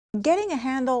Getting a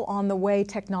handle on the way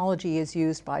technology is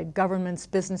used by governments,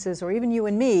 businesses, or even you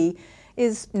and me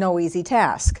is no easy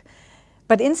task.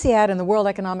 But Insead and the World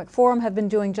Economic Forum have been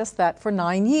doing just that for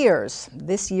 9 years.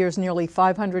 This year's nearly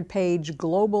 500-page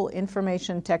Global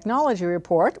Information Technology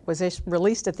Report was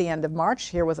released at the end of March.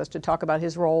 Here with us to talk about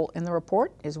his role in the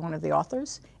report is one of the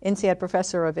authors, Insead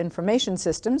Professor of Information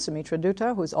Systems, Soumitra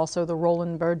Dutta, who is also the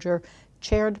Roland Berger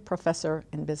Chaired Professor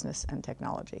in Business and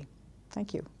Technology.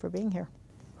 Thank you for being here.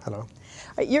 Hello.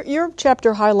 Your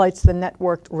chapter highlights the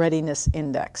Networked Readiness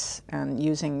Index and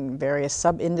using various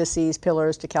sub-indices,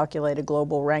 pillars to calculate a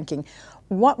global ranking.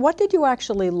 What did you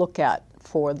actually look at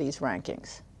for these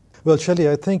rankings? Well, Shelley,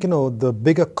 I think the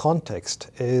bigger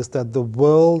context is that the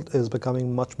world is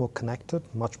becoming much more connected,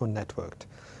 much more networked.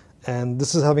 And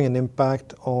this is having an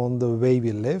impact on the way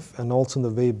we live and also in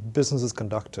the way business is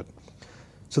conducted.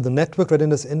 So the Networked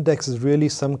Readiness Index is really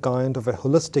some kind of a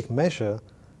holistic measure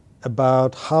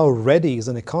about how ready is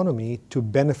an economy to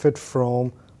benefit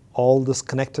from all this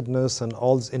connectedness and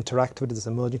all this interactivity that's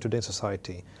emerging today in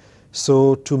society.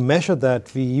 So to measure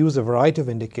that, we use a variety of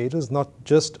indicators, not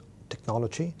just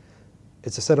technology.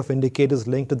 It's a set of indicators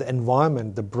linked to the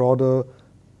environment, the broader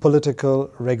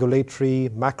political, regulatory,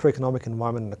 macroeconomic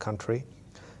environment in the country.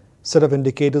 Set of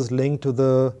indicators linked to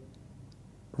the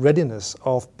readiness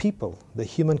of people, the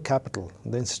human capital,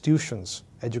 the institutions,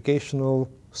 educational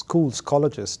schools,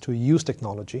 colleges to use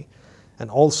technology,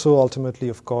 and also ultimately,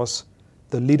 of course,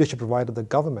 the leadership provided the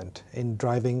government in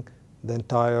driving the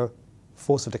entire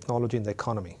force of technology in the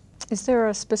economy. Is there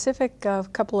a specific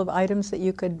couple of items that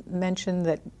you could mention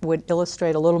that would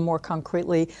illustrate a little more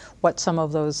concretely what some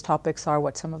of those topics are,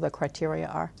 what some of the criteria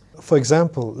are? For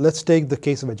example, let's take the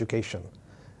case of education.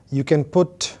 You can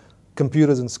put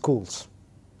computers in schools,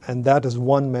 and that is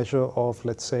one measure of,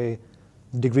 let's say,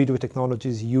 the degree to which technology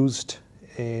is used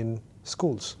in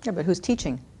schools. Yeah, but who's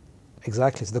teaching?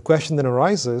 Exactly. So the question then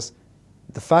arises,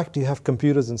 the fact you have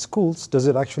computers in schools, does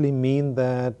it actually mean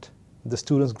that the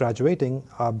students graduating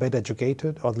are better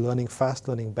educated or learning fast,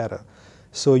 learning better?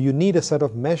 So you need a set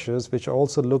of measures which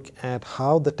also look at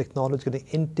how the technology is getting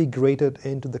integrated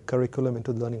into the curriculum,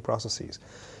 into the learning processes.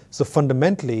 So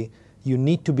fundamentally, you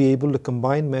need to be able to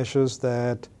combine measures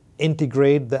that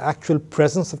integrate the actual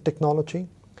presence of technology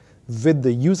with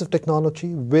the use of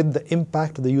technology, with the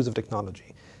impact of the use of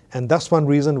technology. And that's one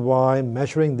reason why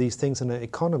measuring these things in an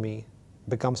economy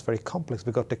becomes very complex,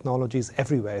 because technology is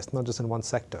everywhere. It's not just in one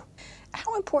sector.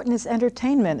 How important is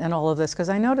entertainment in all of this? Because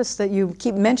I noticed that you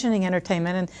keep mentioning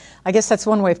entertainment, and I guess that's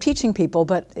one way of teaching people,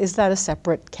 but is that a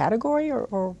separate category,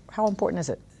 or how important is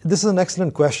it? This is an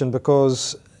excellent question,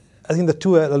 because I think there are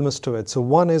two elements to it. So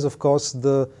one is, of course,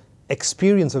 the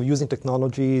experience of using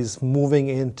technology is moving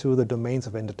into the domains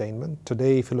of entertainment.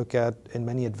 Today, if you look at in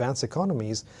many advanced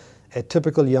economies, a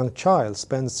typical young child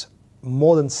spends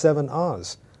more than 7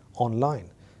 hours online.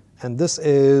 And this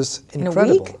is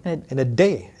incredible. In a week? In a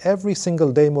day. Every single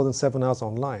day, more than 7 hours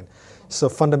online. So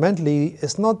fundamentally,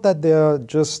 it's not that they are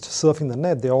just surfing the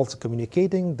net. They're also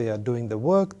communicating. They are doing the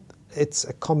work. It's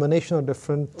a combination of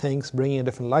different things, bringing a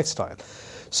different lifestyle.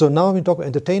 So now when we talk about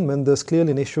entertainment, there's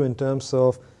clearly an issue in terms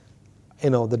of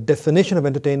the definition of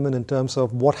entertainment in terms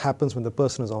of what happens when the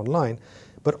person is online.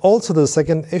 But also the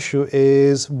second issue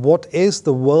is, what is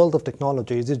the world of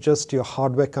technology? Is it just your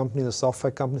hardware company, the software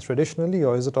companies traditionally,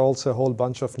 or is it also a whole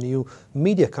bunch of new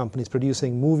media companies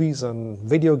producing movies and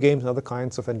video games and other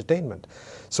kinds of entertainment?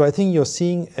 So I think you're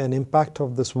seeing an impact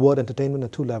of this word entertainment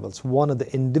at two levels. One at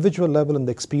the individual level and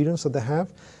the experience that they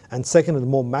have, and second at the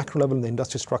more macro level in the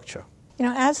industry structure.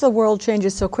 As the world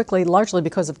changes so quickly, largely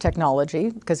because of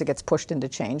technology, because it gets pushed into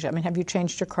change, have you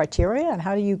changed your criteria, and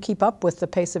how do you keep up with the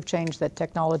pace of change that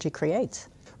technology creates?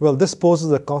 Well, this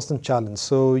poses a constant challenge.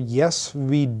 So yes,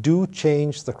 we do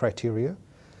change the criteria,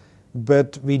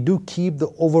 but we do keep the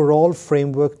overall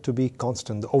framework to be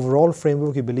constant. The overall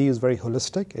framework, we believe, is very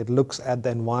holistic. It looks at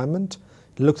the environment,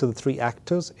 it looks at the three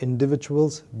actors,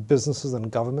 individuals, businesses,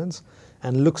 and governments,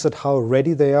 and looks at how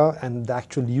ready they are and the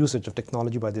actual usage of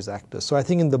technology by these actors. So I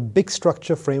think in the big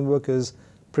structure, framework is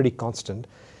pretty constant,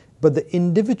 but the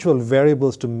individual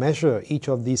variables to measure each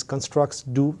of these constructs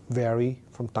do vary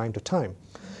from time to time.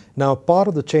 Now, part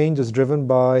of the change is driven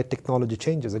by technology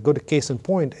changes. A good case in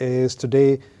point is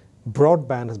today,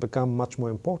 broadband has become much more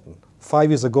important.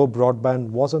 5 years ago, broadband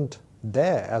wasn't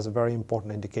there as a very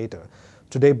important indicator.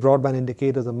 Today, broadband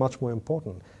indicators are much more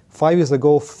important. 5 years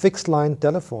ago, fixed line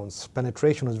telephones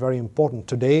penetration was very important.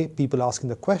 Today, people are asking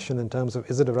the question in terms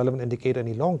of, is it a relevant indicator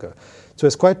any longer? So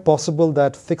it's quite possible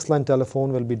that fixed line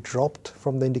telephone will be dropped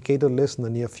from the indicator list in the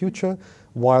near future,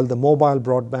 while the mobile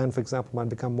broadband, for example, might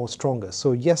become more stronger.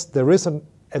 So yes, there is an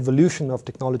evolution of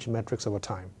technology metrics over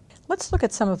time. Let's look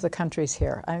at some of the countries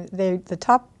here. The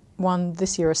top one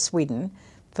this year is Sweden.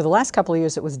 For the last couple of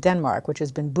years it was Denmark, which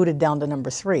has been booted down to number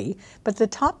 3. But the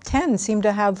top 10 seem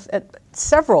to have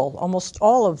several, almost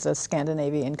all of the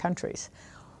Scandinavian countries.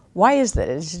 Why is that?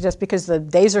 Is it just because the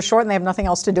days are short and they have nothing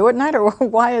else to do at night, or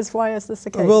why is this the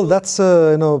case? Well, that's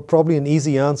probably an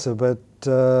easy answer, but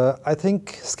I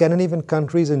think Scandinavian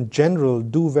countries in general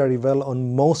do very well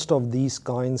on most of these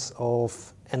kinds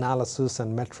of analysis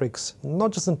and metrics, not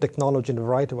just in technology, and a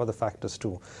variety of other factors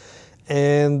too.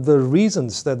 And the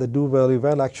reasons that they do very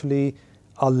well actually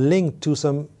are linked to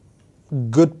some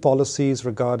good policies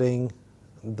regarding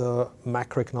the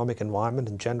macroeconomic environment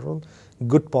in general,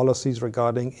 good policies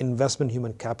regarding investment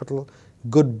human capital,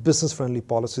 good business-friendly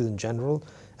policies in general,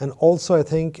 and also I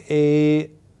think a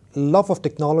love of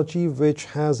technology which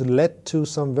has led to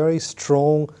some very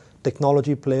strong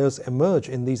technology players emerge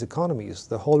in these economies.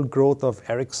 The whole growth of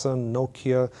Ericsson,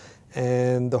 Nokia,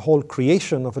 and the whole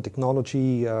creation of a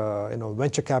technology,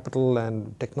 venture capital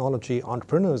and technology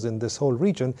entrepreneurs in this whole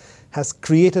region has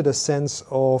created a sense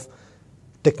of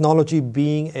technology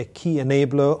being a key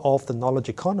enabler of the knowledge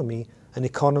economy, an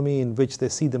economy in which they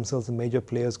see themselves as major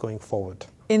players going forward.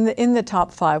 In the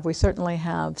top 5, we certainly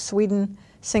have Sweden,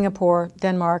 Singapore,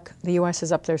 Denmark, the US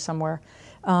is up there somewhere.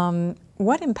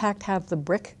 What impact have the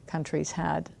BRIC countries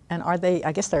had? And are they,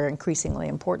 I guess they're increasingly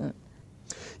important.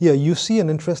 Yeah, you see an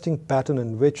interesting pattern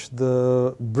in which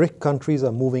the BRIC countries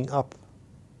are moving up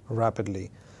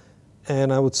rapidly.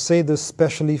 And I would say this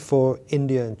especially for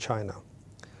India and China.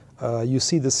 You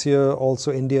see this year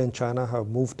also India and China have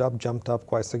moved up, jumped up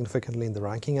quite significantly in the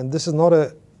ranking. And this is not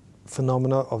a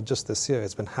phenomena of just this year.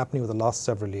 It's been happening over the last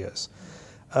several years.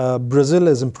 Brazil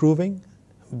is improving,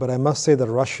 but I must say that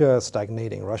Russia is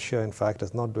stagnating. Russia, in fact,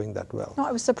 is not doing that well. No,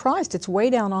 I was surprised. It's way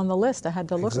down on the list. I had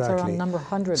to look. Exactly. It's around number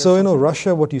 100 or so, something.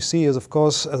 Russia, what you see is, of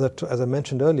course, as I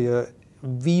mentioned earlier,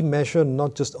 we measure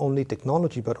not just only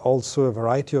technology, but also a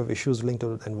variety of issues linked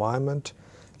to the environment,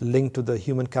 linked to the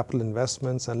human capital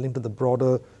investments, and linked to the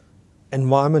broader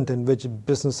environment in which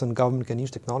business and government can use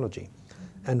technology.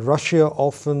 And Russia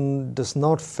often does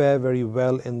not fare very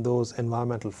well in those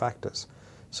environmental factors.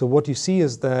 So what you see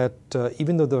is that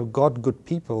even though they've got good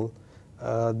people,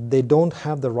 they don't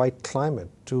have the right climate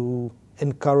to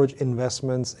encourage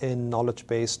investments in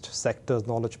knowledge-based sectors,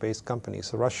 knowledge-based companies.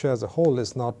 So Russia as a whole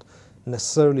is not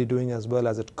necessarily doing as well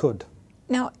as it could.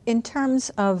 Now, in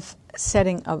terms of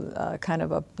setting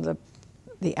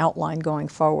the outline going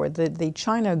forward, the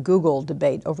China-Google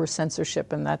debate over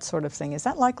censorship and that sort of thing, is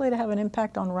that likely to have an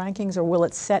impact on rankings, or will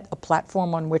it set a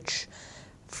platform on which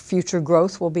future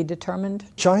growth will be determined?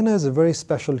 China is a very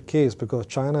special case because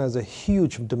China is a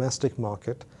huge domestic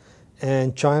market,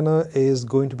 and China is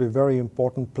going to be a very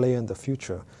important player in the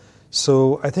future.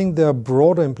 So I think there are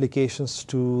broader implications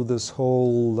to this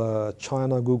whole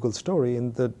China-Google story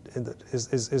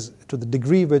is to the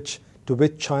degree to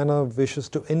which China wishes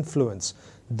to influence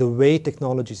the way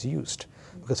technology is used.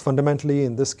 Because fundamentally,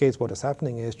 in this case, what is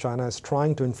happening is China is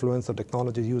trying to influence the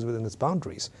technology used within its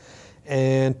boundaries.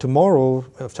 And tomorrow,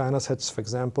 if China sets, for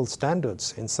example,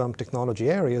 standards in some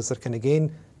technology areas that can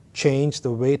again change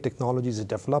the way technology is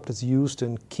developed, is used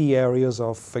in key areas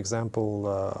of, for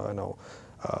example,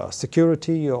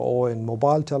 security or in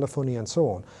mobile telephony and so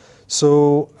on.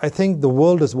 So I think the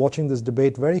world is watching this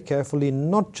debate very carefully,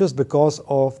 not just because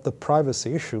of the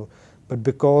privacy issue, but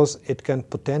because it can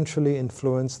potentially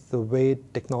influence the way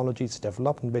technology is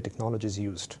developed and the way technology is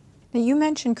used. Now, you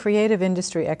mentioned creative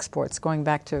industry exports, going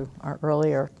back to our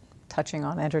earlier touching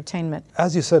on entertainment.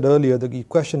 As you said earlier, the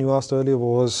question you asked earlier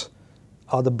was,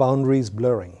 are the boundaries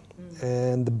blurring?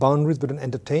 And the boundaries between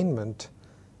entertainment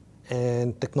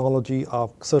and technology are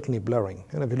certainly blurring.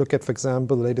 And if you look at, for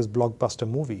example, the latest blockbuster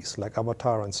movies like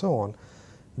Avatar and so on,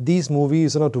 these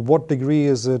movies, to what degree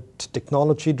is it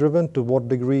technology-driven? To what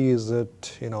degree is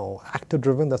it,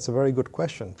 actor-driven? That's a very good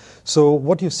question. So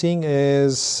what you're seeing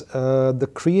is the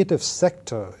creative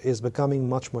sector is becoming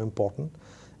much more important.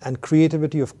 And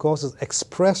creativity, of course, is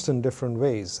expressed in different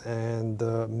ways. And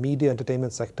the media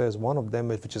entertainment sector is one of them,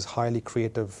 which is highly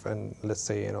creative and, let's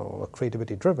say,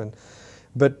 creativity-driven.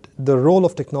 But the role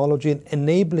of technology in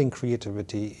enabling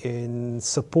creativity, in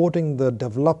supporting the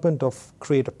development of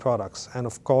creative products, and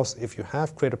of course, if you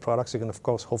have creative products, you can, of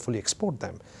course, hopefully export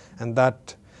them. And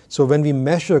so when we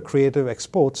measure creative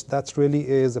exports, that really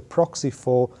is a proxy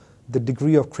for the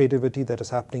degree of creativity that is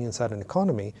happening inside an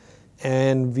economy.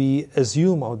 And we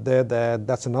assume out there that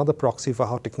that's another proxy for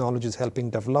how technology is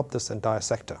helping develop this entire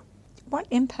sector. What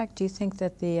impact do you think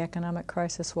that the economic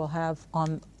crisis will have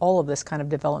on all of this kind of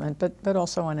development, but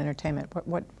also on entertainment?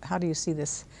 How do you see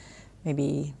this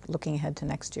maybe looking ahead to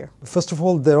next year? First of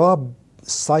all, there are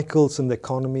cycles in the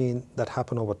economy that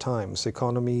happen over time. So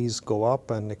economies go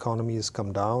up and economies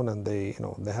come down, and they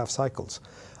have cycles.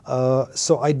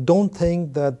 So I don't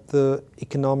think that the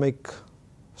economic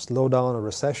slowdown or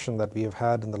recession that we have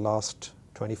had in the last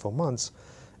 24 months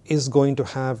is going to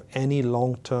have any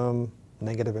long-term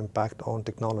negative impact on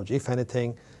technology. If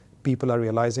anything, people are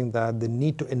realizing that they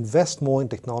need to invest more in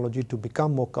technology to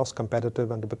become more cost competitive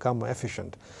and to become more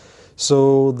efficient.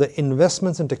 So the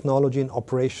investments in technology in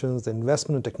operations, the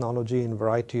investment in technology in a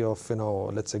variety of,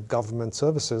 let's say, government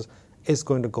services is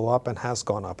going to go up and has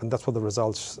gone up, and that's what the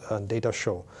results and data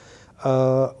show.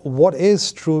 What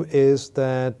is true is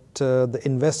that the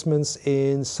investments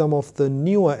in some of the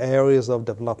newer areas of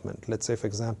development, let's say, for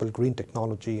example, green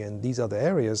technology and these other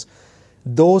areas,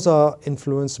 those are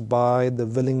influenced by the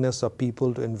willingness of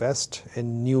people to invest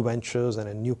in new ventures and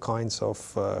in new kinds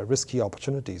of risky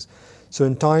opportunities. So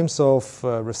in times of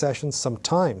recession,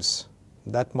 sometimes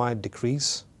that might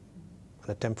decrease on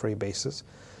a temporary basis,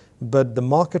 but the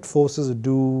market forces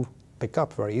do pick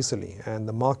up very easily, and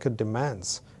the market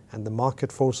demands, and the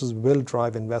market forces will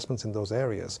drive investments in those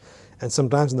areas. And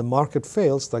sometimes when the market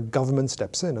fails, the government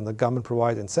steps in and the government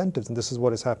provides incentives. And this is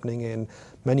what is happening in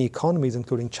many economies,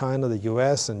 including China, the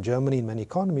US, and Germany, in many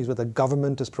economies, where the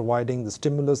government is providing the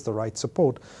stimulus, the right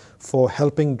support for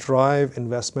helping drive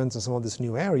investments in some of these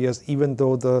new areas, even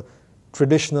though the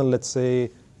traditional, let's say,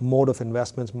 mode of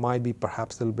investments might be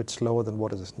perhaps a little bit slower than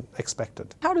what is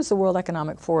expected. How does the World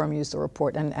Economic Forum use the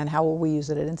report, and how will we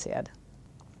use it at Insead?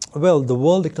 Well, the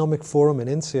World Economic Forum and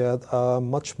Insead are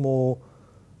much more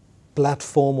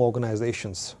platform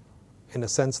organizations, in a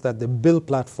sense that they build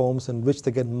platforms in which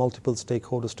they get multiple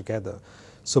stakeholders together.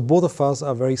 So both of us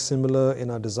are very similar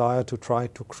in our desire to try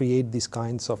to create these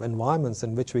kinds of environments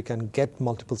in which we can get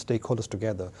multiple stakeholders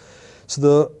together. So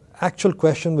the actual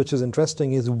question which is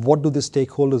interesting is, what do the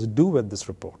stakeholders do with this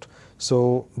report?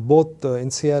 So both the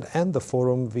Insead and the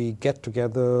forum, we get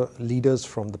together leaders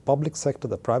from the public sector,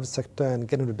 the private sector, and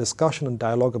get into discussion and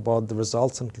dialogue about the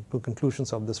results and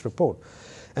conclusions of this report.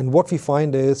 And what we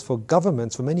find is, for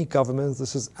governments, for many governments,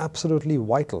 this is absolutely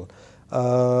vital.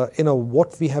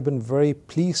 What we have been very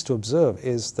pleased to observe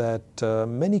is that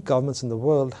many governments in the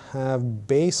world have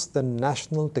based the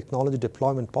national technology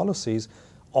deployment policies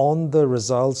on the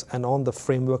results and on the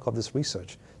framework of this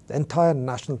research. The entire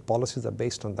national policies are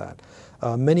based on that.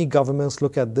 Many governments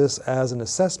look at this as an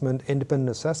assessment, independent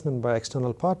assessment by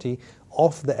external party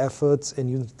of the efforts in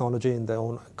using technology in their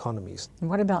own economies. And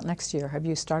what about next year? Have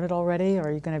you started already, or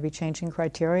are you going to be changing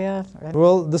criteria?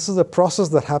 Well, this is a process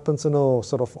that happens,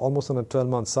 sort of almost on a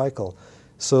 12-month cycle.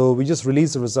 So we just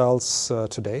released the results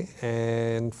today,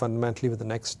 and fundamentally within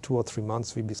the next 2 or 3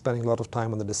 months, we'll be spending a lot of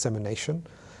time on the dissemination.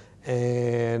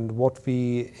 And what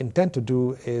we intend to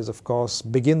do is, of course,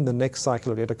 begin the next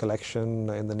cycle of data collection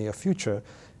in the near future.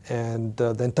 And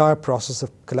the entire process of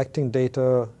collecting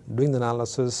data, doing the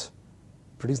analysis,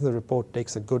 producing the report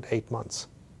takes a good 8 months.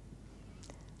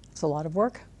 It's a lot of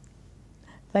work.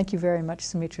 Thank you very much,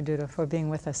 Soumitra Dutta, for being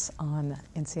with us on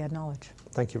Insead Knowledge.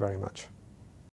 Thank you very much.